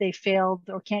if they failed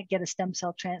or can't get a stem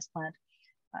cell transplant,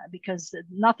 because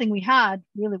nothing we had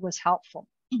really was helpful.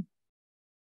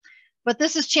 But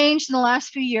this has changed in the last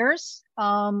few years.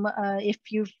 If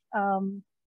you've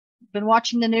been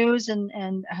watching the news and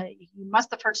you must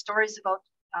have heard stories about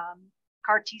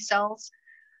CAR T cells,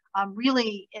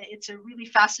 really, it's a really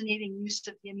fascinating use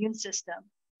of the immune system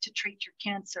to treat your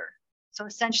cancer. So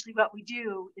essentially what we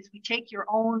do is we take your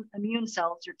own immune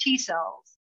cells, your T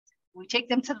cells, we take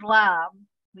them to the lab,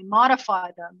 we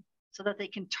modify them so that they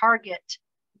can target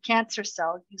the cancer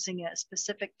cell using a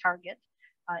specific target.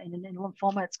 In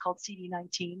lymphoma, it's called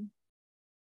CD19.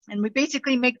 And we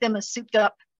basically make them as souped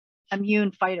up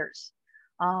immune fighters.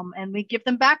 And we give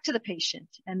them back to the patient.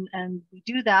 And we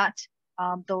do that,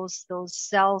 those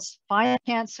cells find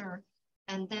cancer,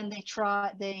 and then they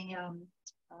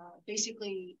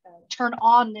basically turn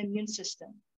on the immune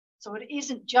system. So it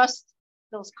isn't just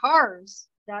those CARs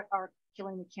that are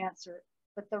killing the cancer,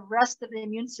 but the rest of the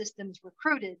immune system is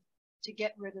recruited to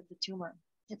get rid of the tumor.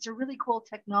 It's a really cool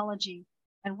technology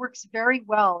and works very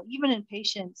well, even in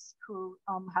patients who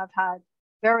have had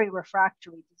very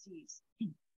refractory disease.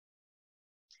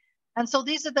 And so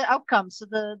these are the outcomes. So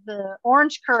the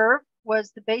orange curve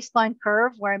was the baseline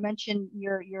curve where I mentioned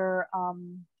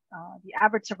the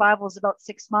average survival is about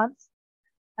 6 months.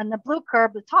 And the blue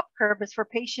curve, the top curve, is for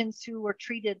patients who were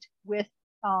treated with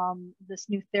this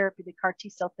new therapy, the CAR T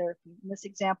cell therapy. In this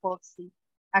example, it's the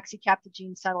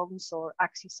axicabtagene ciloleucel, or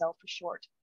axi-cel for short.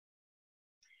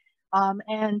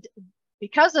 And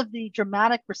because of the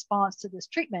dramatic response to this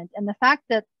treatment and the fact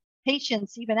that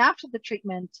patients, even after the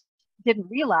treatment, didn't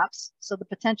relapse, so the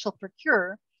potential for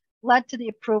cure, led to the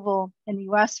approval in the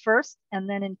US first and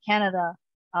then in Canada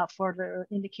for the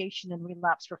indication in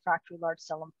relapsed refractory large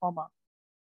cell lymphoma.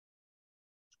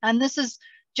 And this is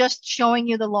just showing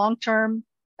you the long-term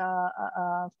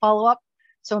follow-up.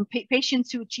 So in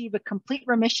patients who achieve a complete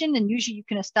remission, and usually you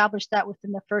can establish that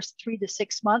within the first 3 to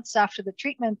 6 months after the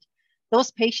treatment, those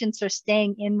patients are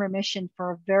staying in remission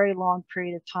for a very long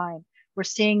period of time. We're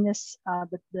seeing this,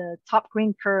 the top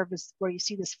green curve is where you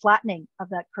see this flattening of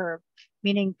that curve,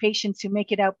 meaning patients who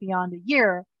make it out beyond a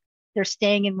year, they're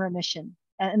staying in remission.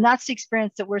 And that's the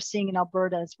experience that we're seeing in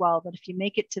Alberta as well, that if you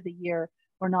make it to the year,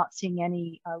 we're not seeing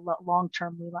any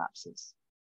long-term relapses.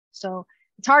 So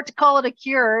it's hard to call it a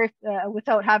cure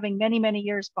without having many, many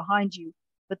years behind you.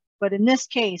 But in this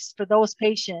case, for those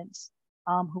patients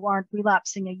who aren't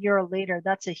relapsing a year later,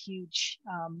 that's a huge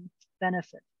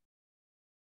benefit.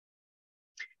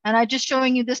 And I'm just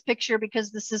showing you this picture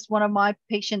because this is one of my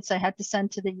patients I had to send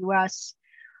to the US.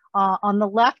 On the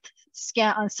left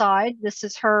side, this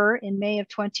is her in May of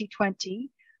 2020.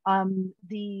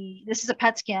 This is a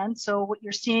PET scan. So what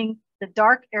you're seeing, the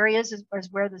dark areas is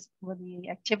where the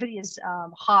activity is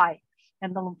high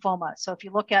in the lymphoma. So if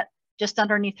you look at just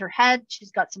underneath her head,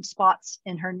 she's got some spots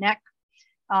in her neck,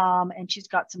 and she's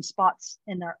got some spots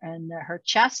in her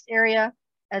chest area,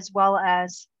 as well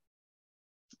as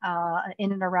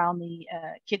in and around the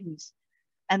kidneys.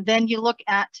 And then you look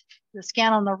at the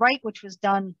scan on the right, which was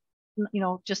done,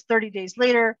 just 30 days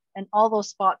later, and all those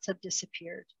spots have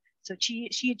disappeared. So she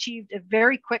achieved a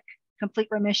very quick, complete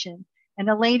remission. And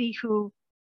a lady who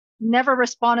never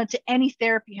responded to any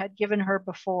therapy had given her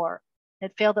before.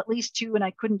 Had failed at least 2, and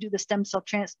I couldn't do the stem cell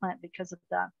transplant because of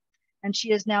that. And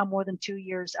she is now more than 2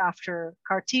 years after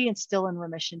CAR T and still in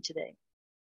remission today.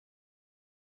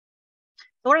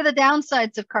 What are the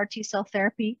downsides of CAR T cell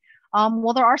therapy?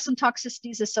 Well, there are some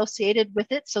toxicities associated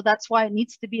with it, so that's why it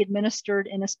needs to be administered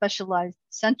in a specialized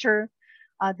center.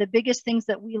 The biggest things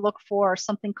that we look for are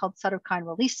something called cytokine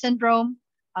release syndrome,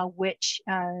 which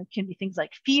can be things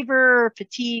like fever,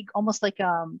 fatigue, almost like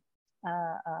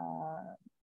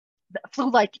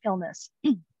flu-like illness.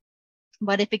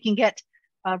 But if it can get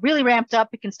really ramped up,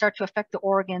 it can start to affect the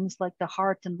organs like the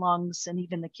heart and lungs and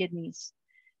even the kidneys.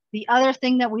 The other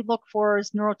thing that we look for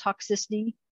is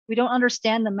neurotoxicity. We don't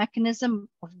understand the mechanism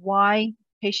of why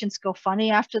patients go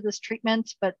funny after this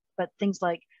treatment, but things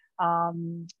like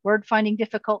word finding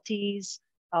difficulties,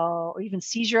 or even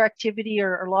seizure activity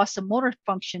or loss of motor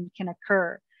function can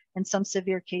occur in some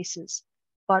severe cases.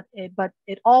 But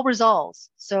it all resolves.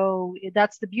 So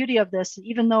that's the beauty of this.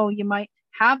 Even though you might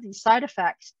have these side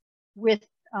effects with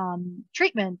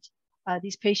treatment,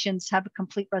 these patients have a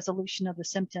complete resolution of the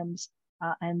symptoms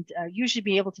and usually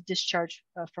be able to discharge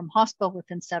from hospital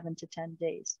within 7 to 10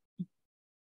 days.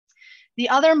 The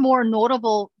other more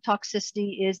notable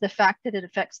toxicity is the fact that it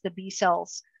affects the B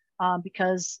cells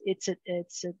because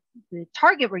the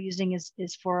target we're using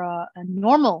is for a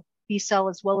normal B cell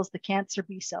as well as the cancer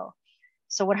B cell.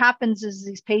 So what happens is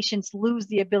these patients lose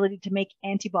the ability to make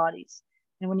antibodies.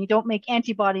 And when you don't make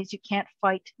antibodies, you can't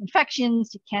fight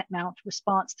infections, you can't mount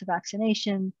response to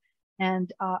vaccination.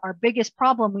 And our biggest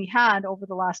problem we had over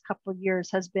the last couple of years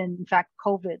has been, in fact,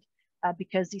 COVID,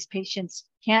 because these patients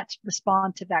can't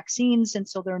respond to vaccines, and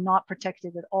so they're not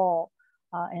protected at all.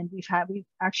 And we've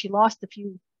actually lost a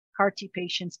few CAR T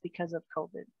patients because of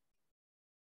COVID.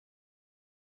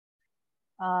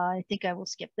 I think I will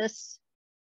skip this.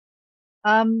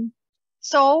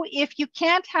 So if you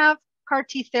can't have CAR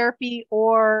T therapy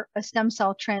or a stem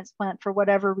cell transplant for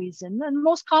whatever reason, and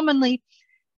most commonly,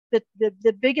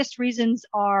 the biggest reasons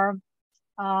are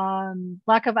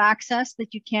lack of access,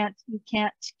 that you can't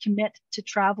commit to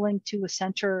traveling to a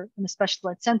center, in a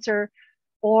specialized center,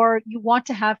 or you want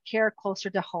to have care closer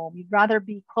to home. You'd rather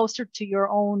be closer to your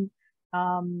own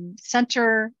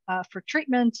center for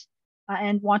treatment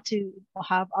and want to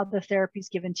have other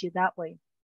therapies given to you that way.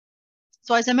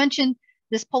 So as I mentioned,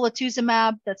 this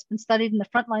polatuzumab that's been studied in the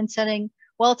frontline setting,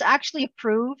 well, it's actually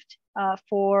approved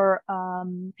for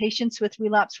patients with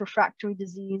relapsed refractory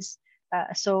disease.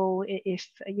 So if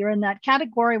you're in that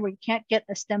category where you can't get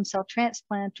a stem cell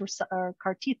transplant or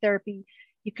CAR T therapy,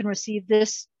 you can receive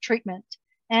this treatment.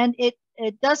 And it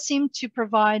does seem to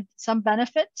provide some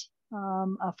benefit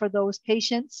for those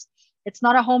patients. It's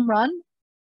not a home run,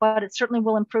 but it certainly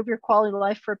will improve your quality of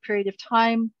life for a period of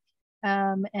time.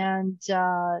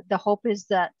 The hope is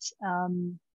that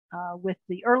with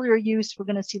the earlier use, we're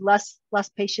going to see less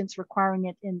patients requiring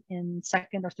it in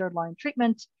second or third line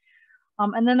treatment.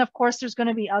 And then, of course, there's going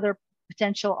to be other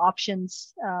potential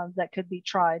options that could be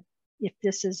tried if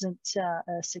this isn't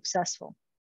successful.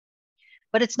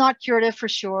 But it's not curative for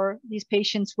sure. These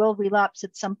patients will relapse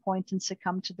at some point and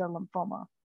succumb to their lymphoma.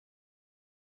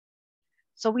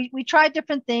 So we tried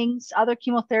different things, other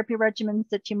chemotherapy regimens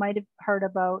that you might have heard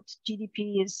about.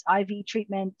 GDP is IV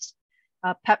treatment.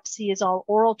 Pepsi is all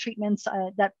oral treatments.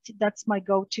 That's my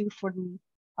go-to for the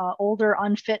older,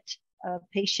 unfit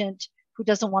patient who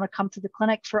doesn't want to come to the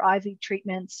clinic for IV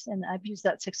treatments, and I've used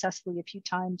that successfully a few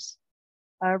times.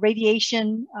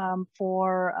 Radiation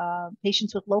for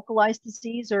patients with localized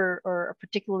disease or a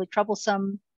particularly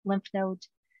troublesome lymph node,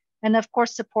 and of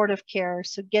course supportive care.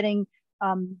 So getting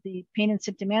the pain and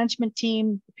symptom management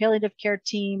team, the palliative care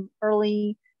team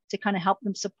early to kind of help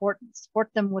them support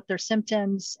them with their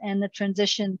symptoms, and the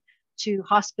transition to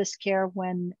hospice care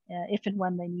when, if and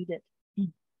when they need it.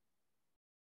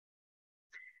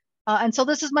 And so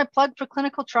this is my plug for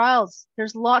clinical trials.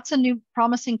 There's lots of new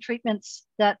promising treatments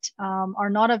that are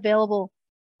not available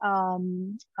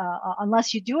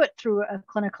unless you do it through a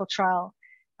clinical trial.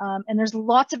 And there's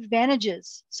lots of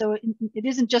advantages. So it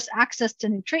isn't just access to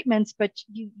new treatments, but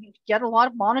you get a lot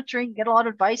of monitoring, get a lot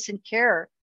of advice and care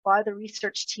by the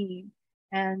research team.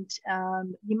 And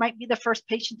you might be the first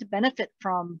patient to benefit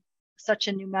from such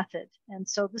a new method. And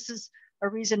so this is a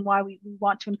reason why we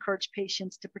want to encourage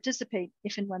patients to participate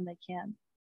if and when they can.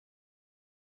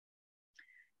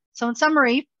 So in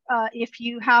summary, if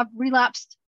you have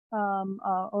relapsed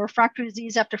or refractory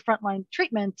disease after frontline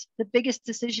treatment, the biggest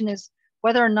decision is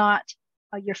whether or not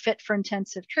you're fit for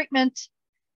intensive treatment.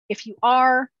 If you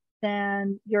are,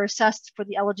 then you're assessed for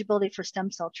the eligibility for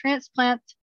stem cell transplant,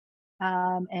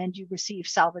 and you receive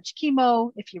salvage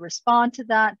chemo. If you respond to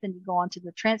that, then you go on to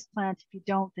the transplant. If you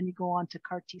don't, then you go on to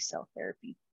CAR T-cell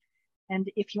therapy.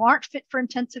 And if you aren't fit for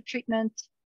intensive treatment,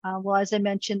 well, as I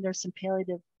mentioned, there's some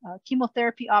palliative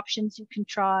chemotherapy options you can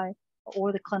try,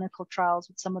 or the clinical trials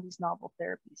with some of these novel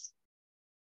therapies.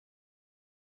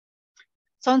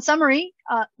 So in summary,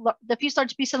 diffuse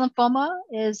large B-cell lymphoma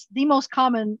is the most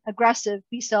common aggressive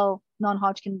B-cell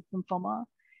non-Hodgkin lymphoma.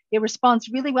 It responds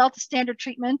really well to standard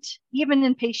treatment, even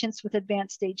in patients with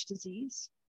advanced stage disease.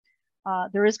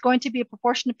 There is going to be a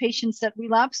proportion of patients that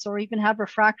relapse or even have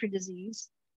refractory disease,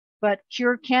 but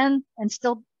cure can and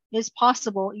still is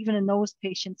possible even in those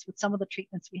patients with some of the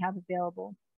treatments we have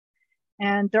available.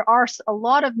 And there are a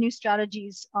lot of new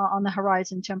strategies on the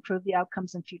horizon to improve the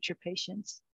outcomes in future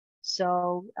patients.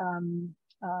 So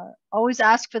always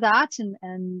ask for that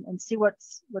and see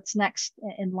what's next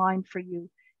in line for you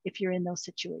if you're in those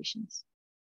situations.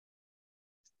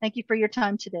 Thank you for your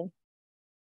time today.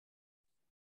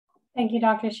 Thank you,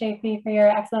 Dr. Shafey, for your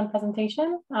excellent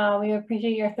presentation. We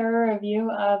appreciate your thorough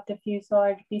review of diffuse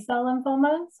large B-cell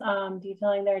lymphomas,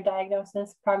 detailing their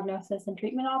diagnosis, prognosis, and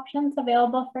treatment options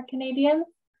available for Canadians.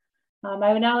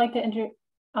 I would now like to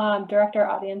direct our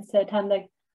audience to attend the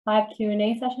live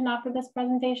Q&A session after this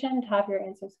presentation to have your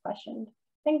answers questioned.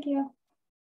 Thank you.